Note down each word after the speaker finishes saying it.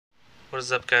What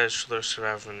is up, guys? Shooter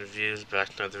Survivor Reviews,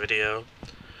 back to another video.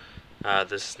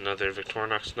 This is another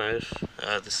Victorinox knife.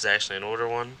 This is actually an older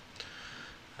one.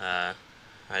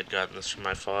 I'd gotten this from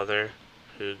my father,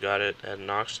 who got it at an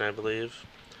auction, I believe.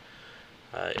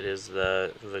 It is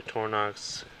the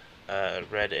Victorinox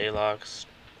Red A-Lox,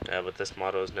 but this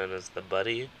model is known as the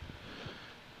Buddy.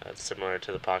 It's similar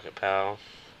to the Pocket Pal.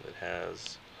 It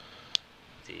has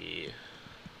the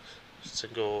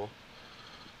single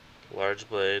large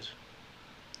blade.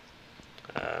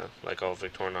 Like all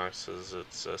Victorinoxes,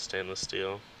 it's stainless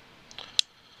steel.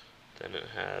 Then it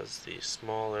has the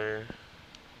smaller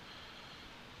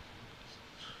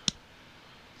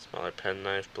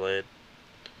penknife blade.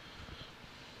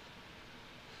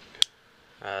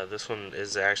 This one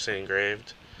is actually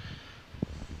engraved.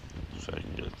 If I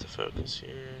can get the focus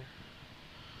here.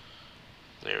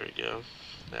 There we go.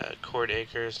 Cord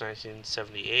Acres,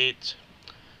 1978.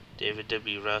 David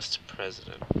W. Rust,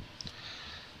 President.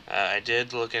 I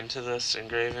did look into this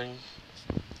engraving.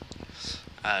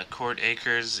 Cord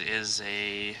Acres is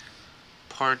a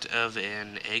part of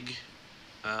an egg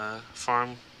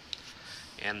farm,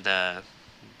 and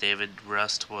David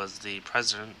Rust was the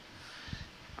president,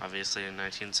 obviously, in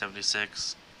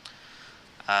 1976.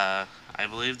 I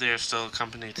believe they are still a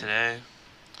company today.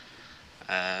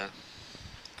 I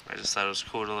just thought it was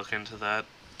cool to look into that.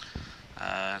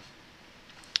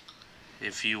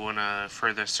 If you want to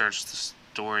further search the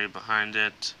story behind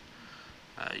it,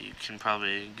 you can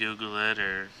probably Google it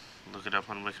or look it up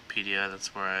on Wikipedia.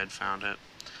 That's where I had found it.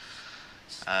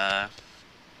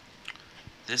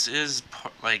 This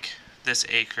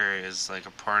acre is like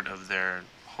a part of their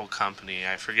whole company.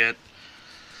 I forget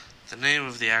the name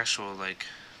of the actual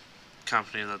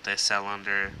company that they sell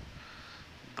under,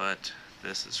 but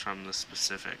this is from the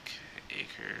specific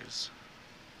acres.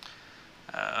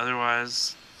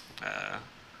 Otherwise,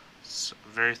 it's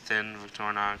very thin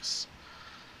Victorinox.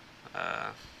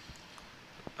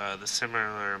 The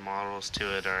similar models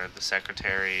to it are the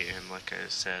Secretary and, like I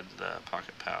said, the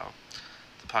Pocket Pal.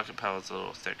 The Pocket Pal is a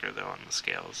little thicker though on the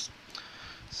scales.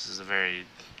 This is a very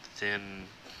thin,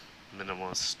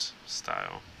 minimalist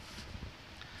style.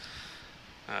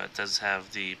 It does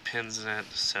have the pins in it,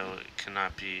 so it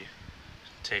cannot be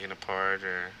taken apart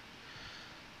or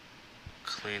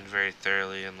cleaned very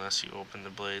thoroughly unless you open the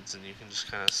blades, and you can just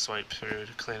kind of swipe through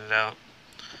to clean it out.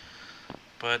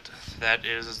 But that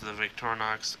is the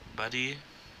Victorinox Buddy.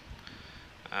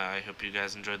 I hope you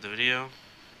guys enjoyed the video.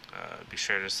 Be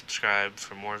sure to subscribe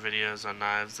for more videos on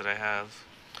knives that I have.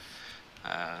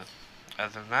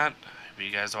 Other than that, I hope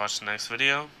you guys watch the next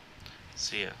video.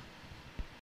 See ya.